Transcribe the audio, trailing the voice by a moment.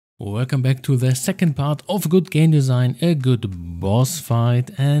Welcome back to the second part of good game design, a good boss fight,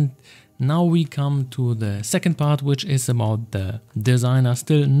 and now we come to the second part, which is about the designer.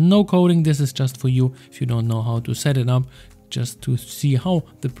 Still no coding, this is just for you if you don't know how to set it up, just to see how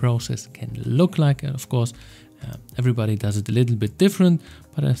the process can look like. And of course everybody does it a little bit different,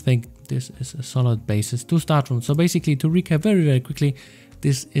 but I think this is a solid basis to start from. So basically, to recap very quickly,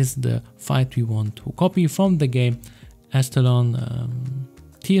 this is the fight we want to copy from the game Astalon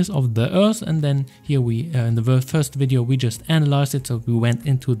Tears of the Earth, and then here we in the first video we just analyzed it, so we went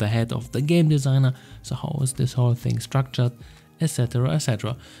into the head of the game designer, so how is this whole thing structured, etc,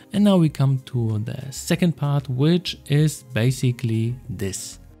 etc. And now we come to the second part, which is basically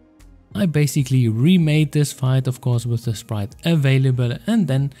this. I basically remade this fight, of course, with the sprite available, and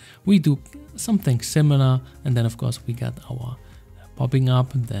then we do something similar, and then of course we got our popping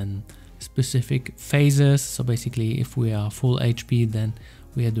up, then specific phases. So basically if we are full HP, then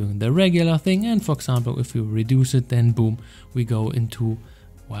we are doing the regular thing, and for example if we reduce it, then boom, we go into,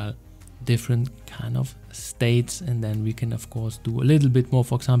 well, different kind of states, and then we can of course do a little bit more.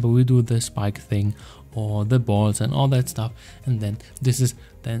 For example, we do the spike thing or the balls and all that stuff, and then this is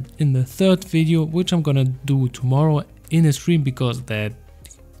then in the third video, which I'm gonna do tomorrow in a stream, because that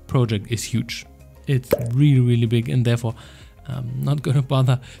project is huge. It's really big, and therefore I'm not gonna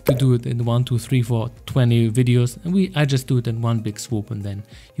bother to do it in 1, 2, 3, 4, 20 videos, and I just do it in one big swoop, and then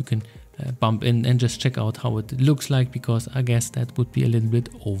you can bump in and just check out how it looks like, because I guess that would be a little bit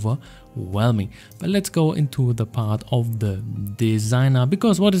overwhelming. But let's go into the part of the designer,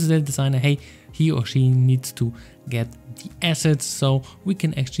 because what is the designer? Hey, he or she needs to get the assets so we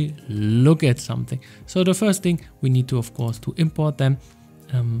can actually look at something. So the first thing we need to, of course, to import them.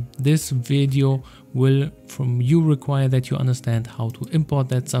 This video will from you require that you understand how to import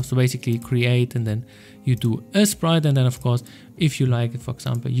that stuff. So basically create, and then you do a sprite, and then of course if you like it, for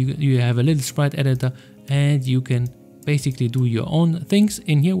example, you have a little sprite editor, and you can basically do your own things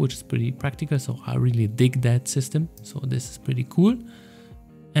in here, which is pretty practical. So I really dig that system, so this is pretty cool.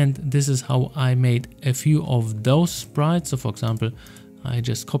 And this is how I made a few of those sprites. So for example, I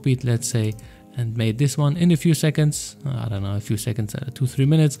just copied, let's say, and made this one in a few seconds, I don't know, a few seconds, 2-3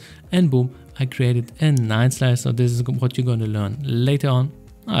 minutes, and boom, I created a 9 slice. So this is what you're going to learn later on.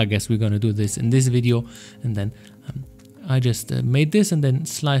 I guess we're going to do this in this video, and then I just made this and then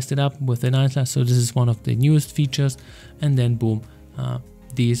sliced it up with a 9 slice. So this is one of the newest features, and then boom,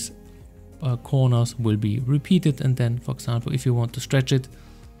 these corners will be repeated, and then for example if you want to stretch it,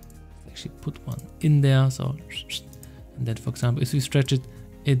 actually put one in there, so, and then for example if you stretch it,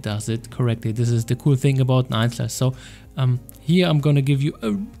 it does it correctly. This is the cool thing about 9 slice. So here I'm gonna give you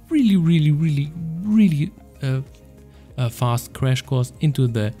a really fast crash course into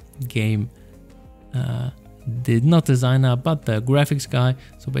the game, not designer but the graphics guy.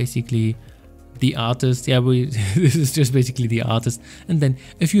 So basically the artist, yeah, this is just basically the artist, and then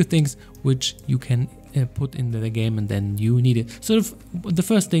a few things which you can put into the game, and then you need it. So the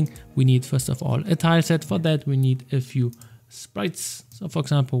first thing we need, first of all, a tile set. For that we need a few sprites. So for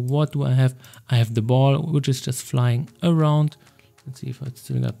example, what do I have? I have the ball, which is just flying around. Let's see if I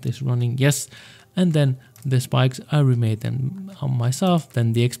still got this running. Yes. And then the spikes, I remade them myself.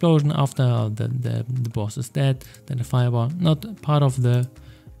 Then the explosion after the boss is dead. Then the fireball, not part of the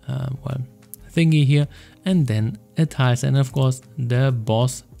well, thingy here. And then a tiles, and of course the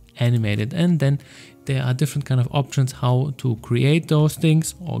boss animated. And then there are different kind of options how to create those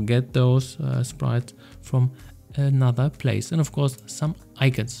things or get those sprites from another place, and of course some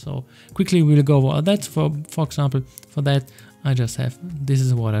icons. So quickly we'll go over that. For example, for that I just have, this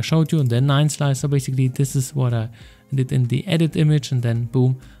is what I showed you, the 9 slice. So basically this is what I did in the edit image, and then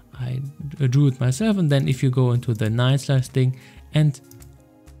boom, I drew it myself. And then if you go into the 9 slice thing and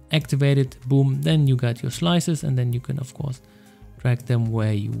activate it, boom, then you got your slices, and then you can of course drag them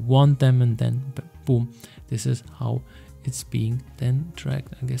where you want them, and then boom, this is how it's being then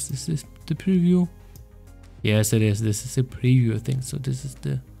dragged. I guess this is the preview. Yes, it is. This is a preview thing. So this is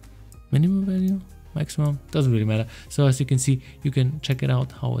the minimum value, maximum, doesn't really matter. So as you can see, you can check it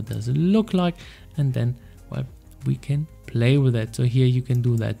out how it does look like, and then, well, we can play with it. So here you can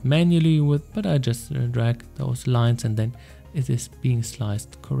do that manually but I just drag those lines, and then it is being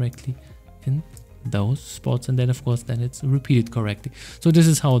sliced correctly in those spots, and then of course then it's repeated correctly. So this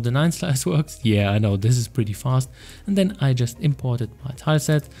is how the 9 slice works. Yeah, I know this is pretty fast. And then I just imported my tile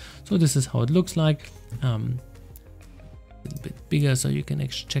set. So this is how it looks like, a little bit bigger so you can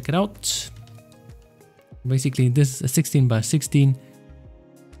actually check it out. Basically this is a 16 by 16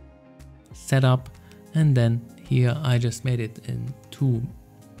 setup, and then here I just made it in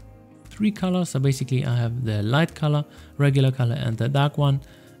 3 colors. So basically I have the light color, regular color, and the dark one.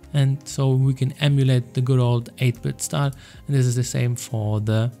 and so we can emulate the good old 8-bit style. And this is the same for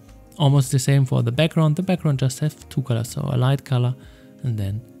the, almost the same for the background. The background just has two colors, so a light color and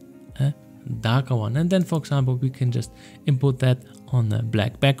then a darker one. And then for example we can just input that on a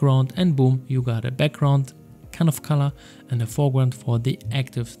black background, and boom, you got a background kind of color and a foreground for the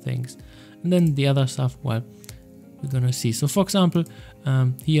active things. And then the other stuff, well, we're gonna see. So for example,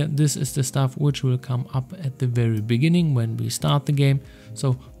 here, this is the stuff which will come up at the very beginning when we start the game.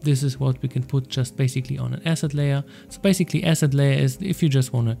 So this is what we can put just basically on an asset layer. So basically asset layer is if you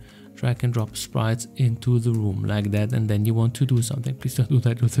just want to drag and drop sprites into the room like that, and then you want to do something. Please don't do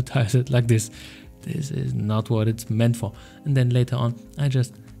that with the tileset like this. This is not what it's meant for. And then later on, I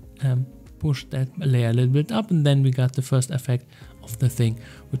just push that layer a little bit up, and then we got the first effect of the thing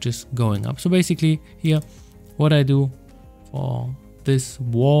which is going up. So basically here, what I do for this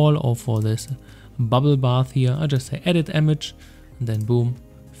wall or for this bubble bath here, I just say edit image, and then boom,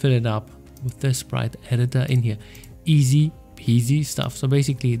 fill it up with the sprite editor in here. Easy peasy stuff. So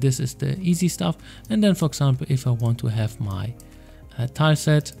basically this is the easy stuff. And then for example, if I want to have my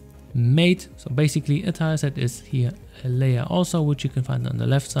tileset made, so basically a tileset is here a layer also, which you can find on the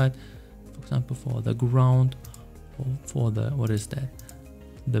left side, for example for the ground or for the, what is that,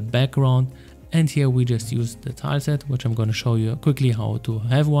 the background. And here we just use the tileset, which I'm going to show you quickly how to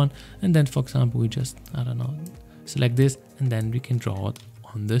have one. And then for example, we just, I don't know, select this, and then we can draw it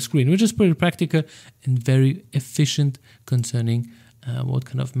on the screen, which is pretty practical and very efficient concerning what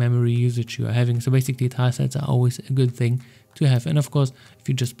kind of memory usage you are having. So basically tilesets are always a good thing to have. And of course, if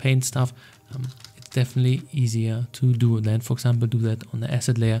you just paint stuff, it's definitely easier to do than, for example, do that on the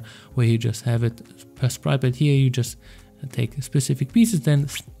asset layer where you just have it per sprite. But here you just take specific pieces, then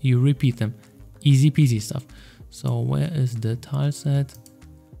you repeat them. Easy peasy stuff. So where is the tileset?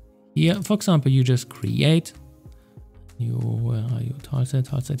 Here, for example, you just create new, where are you,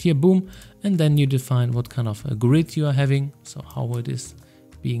 tileset here, boom, and then you define what kind of a grid you are having, so how it is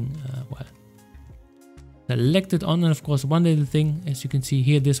being well selected on. And of course, one little thing, as you can see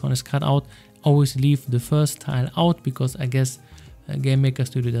here, this one is cut out. Always leave the first tile out, because I guess Game Maker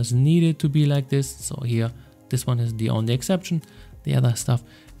Studio doesn't need it to be like this. So here, this one is the only exception. The other stuff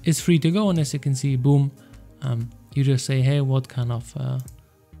is free to go, and as you can see, boom, you just say, hey, what kind of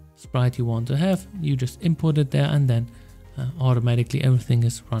sprite you want to have, you just import it there, and then automatically everything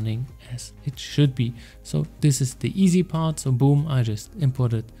is running as it should be. So this is the easy part. So boom, I just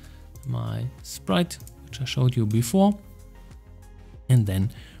imported my sprite, which I showed you before, and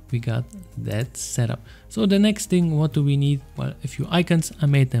then we got that set up. So the next thing, what do we need? Well, a few icons. I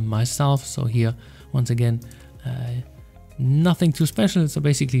made them myself. So here, once again, nothing too special. So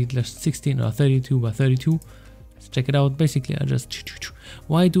basically just 16 or 32 by 32. Let's check it out. Basically I just,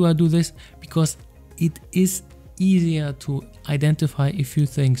 why do I do this? Because it is easier to identify a few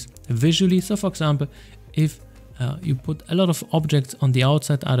things visually. So for example, if you put a lot of objects on the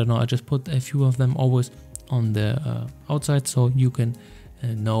outside, I don't know, I just put a few of them always on the outside, so you can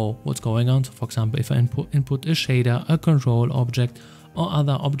know what's going on. So for example, if I input a shader, a control object, or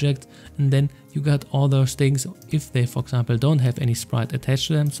other objects, and then you got all those things if they, for example, don't have any sprite attached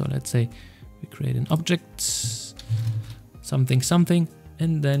to them. So let's say we create an object, something,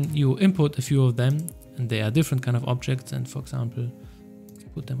 and then you input a few of them, and they are different kind of objects. And for example,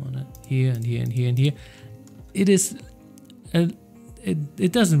 put them on here and here and here and here. It is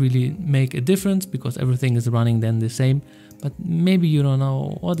it doesn't really make a difference because everything is running then the same. But maybe you don't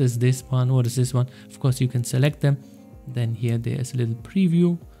know what is this one, what is this one. Of course, you can select them. Then here there is a little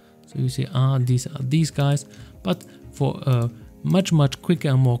preview, so you see, these are these guys. But for a much quicker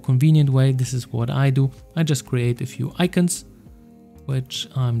and more convenient way, this is what I do. I just create a few icons, which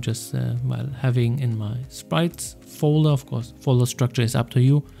I'm just having in my sprites folder. Of course, folder structure is up to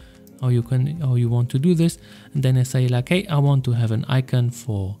you, how you want to do this. And then I say like, hey, I want to have an icon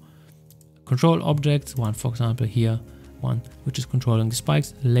for control objects, one for example here, one which is controlling the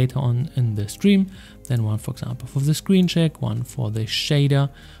spikes later on in the stream, then one for example for the screen check, one for the shader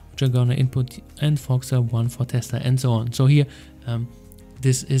which I'm gonna input, and for example one for tester, and so on. So here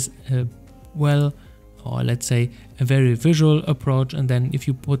this is or let's say a very visual approach, and then if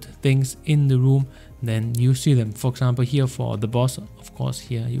you put things in the room, then you see them. For example here for the boss, of course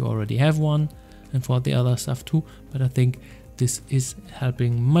here you already have one, and for the other stuff too, but I think this is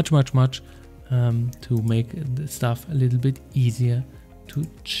helping much to make the stuff a little bit easier to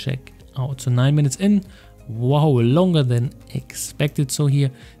check out. So 9 minutes in, wow, longer than expected. So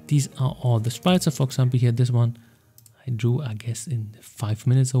here, these are all the sprites. So for example here, this one I drew, I guess, in 5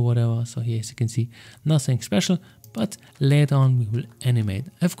 minutes or whatever. So here, as you can see, nothing special, but later on we will animate.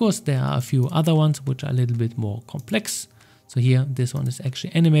 Of course, there are a few other ones which are a little bit more complex. So here, this one is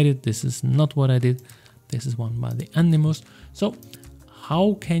actually animated. This is not what I did. This is one by the Animus. So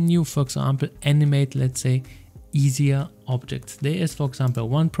how can you, for example, animate, let's say, easier objects? There is, for example,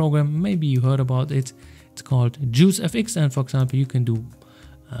 one program, maybe you heard about it. It's called JuiceFX, and for example, you can do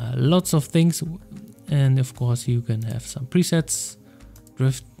lots of things, and of course you can have some presets,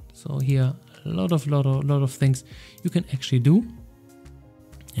 drift. So here a lot of things you can actually do,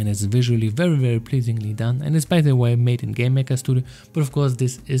 and it's visually very pleasingly done, and it's, by the way, made in Game Maker Studio, but of course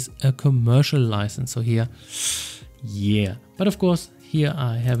this is a commercial license. So here, yeah, but of course here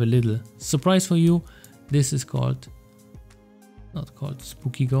I have a little surprise for you. This is called, not called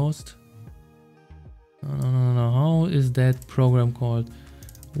Spooky Ghost. No. How is that program called?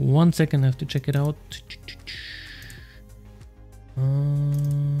 1 second, I have to check it out.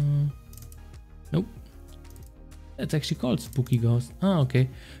 Nope. It's actually called Spooky Ghost. Okay.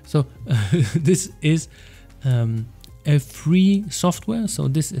 So this is a free software. So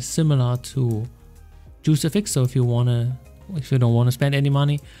this is similar to JuiceFX. So if you don't want to spend any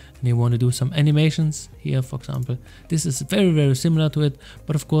money and you want to do some animations here, for example, this is very similar to it.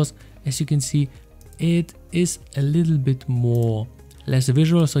 But of course, as you can see, it is a little bit less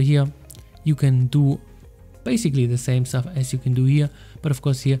visual. So here you can do basically the same stuff as you can do here, but of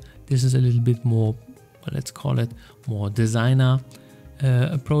course here this is a little bit more, well, let's call it more designer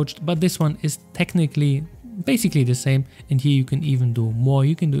approached, but this one is technically basically the same, and here you can even do more.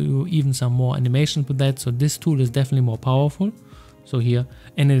 You can do even some more animation with that. So this tool is definitely more powerful. So here,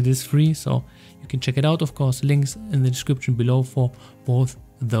 and it is free, so you can check it out. Of course, links in the description below for both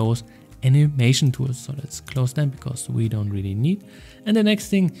those animation tools. So let's close them because we don't really need. And the next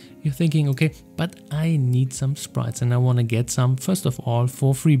thing, you're thinking, okay, but I need some sprites and I want to get some, first of all,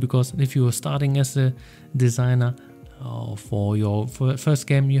 for free, because if you are starting as a designer for your first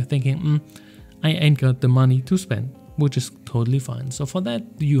game, you're thinking, I ain't got the money to spend, which is totally fine. So for that,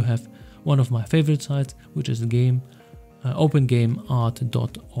 you have one of my favorite sites, which is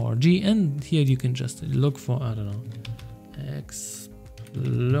opengameart.org, and here you can just look for, I don't know,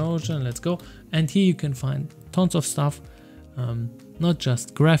 explosion, let's go, and here you can find tons of stuff, not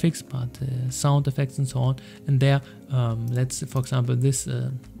just graphics but sound effects and so on. And there, let's say, for example, this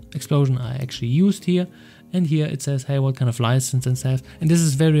explosion I actually used here, and here it says, hey, what kind of license and stuff. And this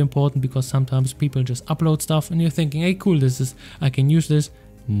is very important because sometimes people just upload stuff and you're thinking, hey, cool, I can use this.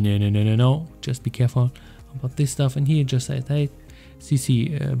 No, just be careful about this stuff. And here it just says, hey,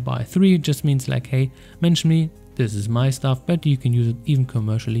 CC by 3 just means like, hey, mention me, this is my stuff, but you can use it even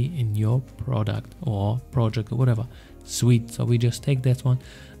commercially in your product or project or whatever. Sweet. So we just take that one,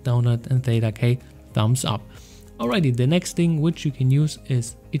 download, and say like, hey, thumbs up. Alrighty, the next thing which you can use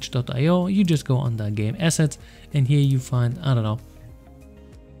is itch.io. You just go under game assets, and here you find, I don't know,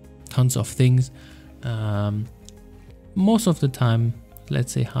 tons of things. Most of the time,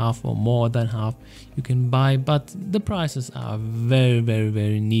 let's say half or more than half you can buy, but the prices are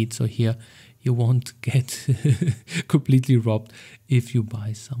very neat. So here you won't get completely robbed if you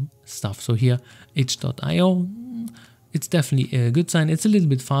buy some stuff. So here, itch.io, it's definitely a good sign. It's a little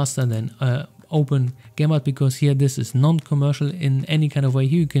bit faster than Open Game Art, because here this is non-commercial in any kind of way.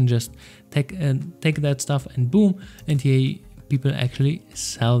 Here you can just take that stuff and boom, and here people actually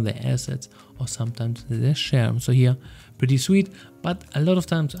sell their assets, or sometimes they share them. So here, pretty sweet. But a lot of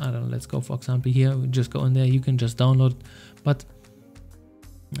times, I don't know, let's go, for example, here, we just go in there, you can just download, but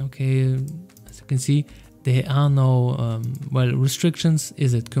okay, as you can see, there are no restrictions.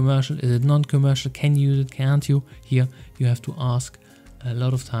 Is it commercial? Is it non-commercial? Can you use it? Can't you? Here you have to ask a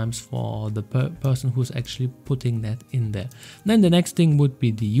lot of times for the person who's actually putting that in there. Then the next thing would be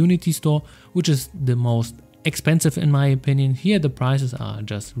the Unity store, which is the most expensive in my opinion. Here the prices are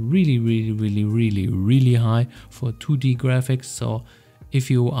just really high for 2D graphics. So if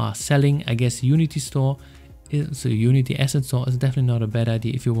you are selling, I guess Unity store, so Unity Asset Store is definitely not a bad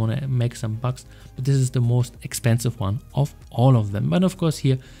idea if you want to make some bucks, but this is the most expensive one of all of them. But of course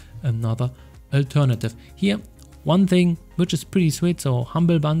here, another alternative. Here, one thing which is pretty sweet, so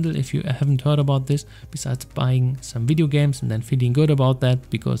Humble Bundle, if you haven't heard about this, besides buying some video games and then feeling good about that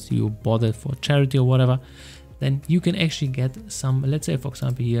because you bought it for charity or whatever, then you can actually get some, let's say for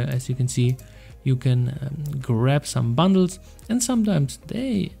example here, as you can see, you can grab some bundles, and sometimes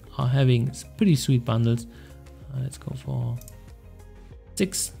they are having pretty sweet bundles. Let's go for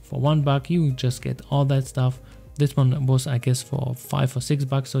 6 for $1. You just get all that stuff. This one was, I guess, for $5 or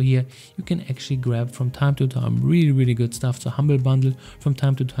 $6. So here you can actually grab from time to time really good stuff. So Humble Bundle from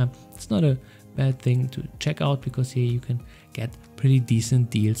time to time, it's not a bad thing to check out, because here you can get pretty decent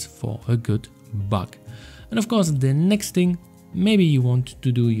deals for a good buck. And of course, the next thing, maybe you want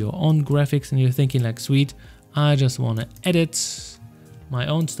to do your own graphics and you're thinking like, sweet, I just want to edit my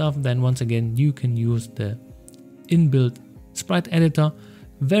own stuff, then once again you can use the inbuilt sprite editor.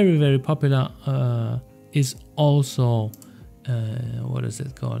 Very, very popular is also what is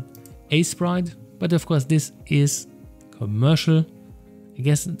it called, a sprite, but of course this is commercial. I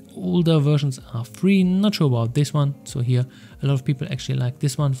guess older versions are free, not sure about this one. So here a lot of people actually like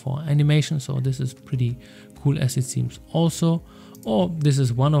this one for animation, so this is pretty cool as it seems also. Or this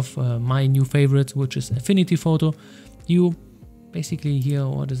is one of my new favorites, which is Affinity Photo. You basically here,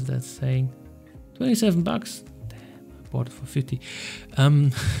 what is that saying, 27 bucks. Damn, I bought it for 50.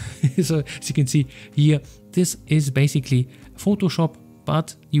 So as you can see here, this is basically Photoshop,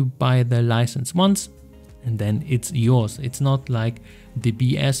 but you buy the license once and then it's yours. It's not like the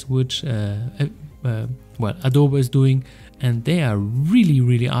BS which well, Adobe is doing, and they are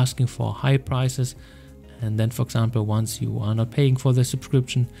really asking for high prices. And then, for example, once you are not paying for the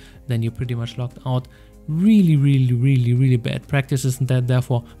subscription, then you're pretty much locked out. Really bad practices, and that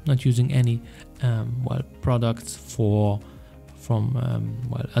therefore not using any well, products from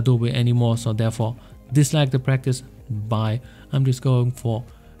well, Adobe anymore. So therefore dislike the practice. Buy. I'm just going for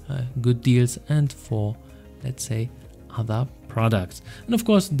good deals and for, let's say, other products. And of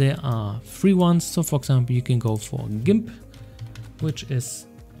course there are free ones. So for example, you can go for GIMP, which is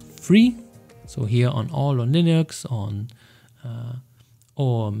free. So here on Linux, on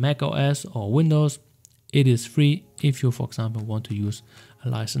or Mac OS or Windows, it is free if you, for example, want to use a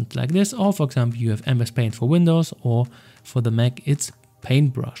license like this, or for example you have MS Paint for Windows, or for the Mac it's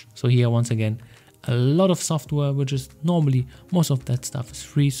Paintbrush. So here once again a lot of software, which is normally most of that stuff is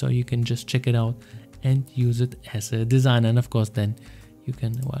free, so you can just check it out and use it as a designer. And of course then you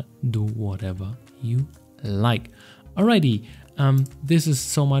can, well, do whatever you like. Alrighty, this is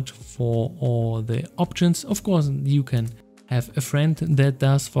so much for all the options. Of course you can have a friend that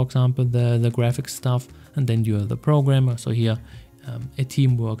does, for example, the graphic stuff, and then you're the programmer. So here a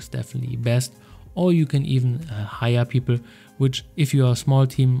team works definitely best. Or you can even hire people, which if you are a small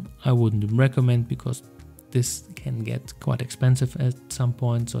team I wouldn't recommend, because this can get quite expensive at some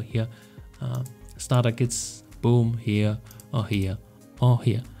point. So here starter kits, boom, here or here or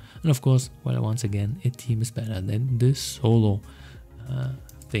here. And of course, well, once again, a team is better than the solo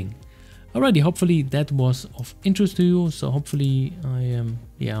thing. Alrighty, hopefully that was of interest to you. So hopefully I'm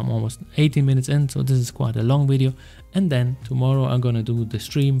almost 18 minutes in, so this is quite a long video. And then tomorrow I'm gonna do the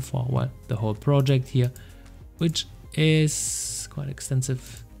stream for, well, the whole project here, which is quite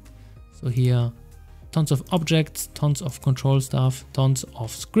extensive. So here, tons of objects, tons of control stuff, tons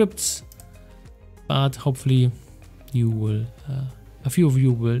of scripts, but hopefully you will a few of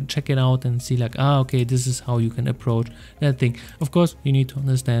you will check it out and see like, okay, this is how you can approach that thing. Of course you need to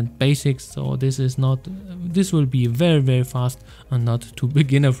understand basics, so this is not, this will be very fast and not too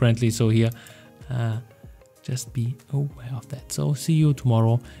beginner friendly. So here just be aware of that. So see you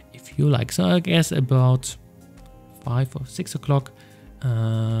tomorrow if you like. So I guess about 5 or 6 o'clock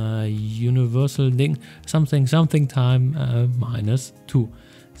universal thing, something time -2.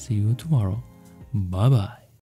 See you tomorrow. Bye bye.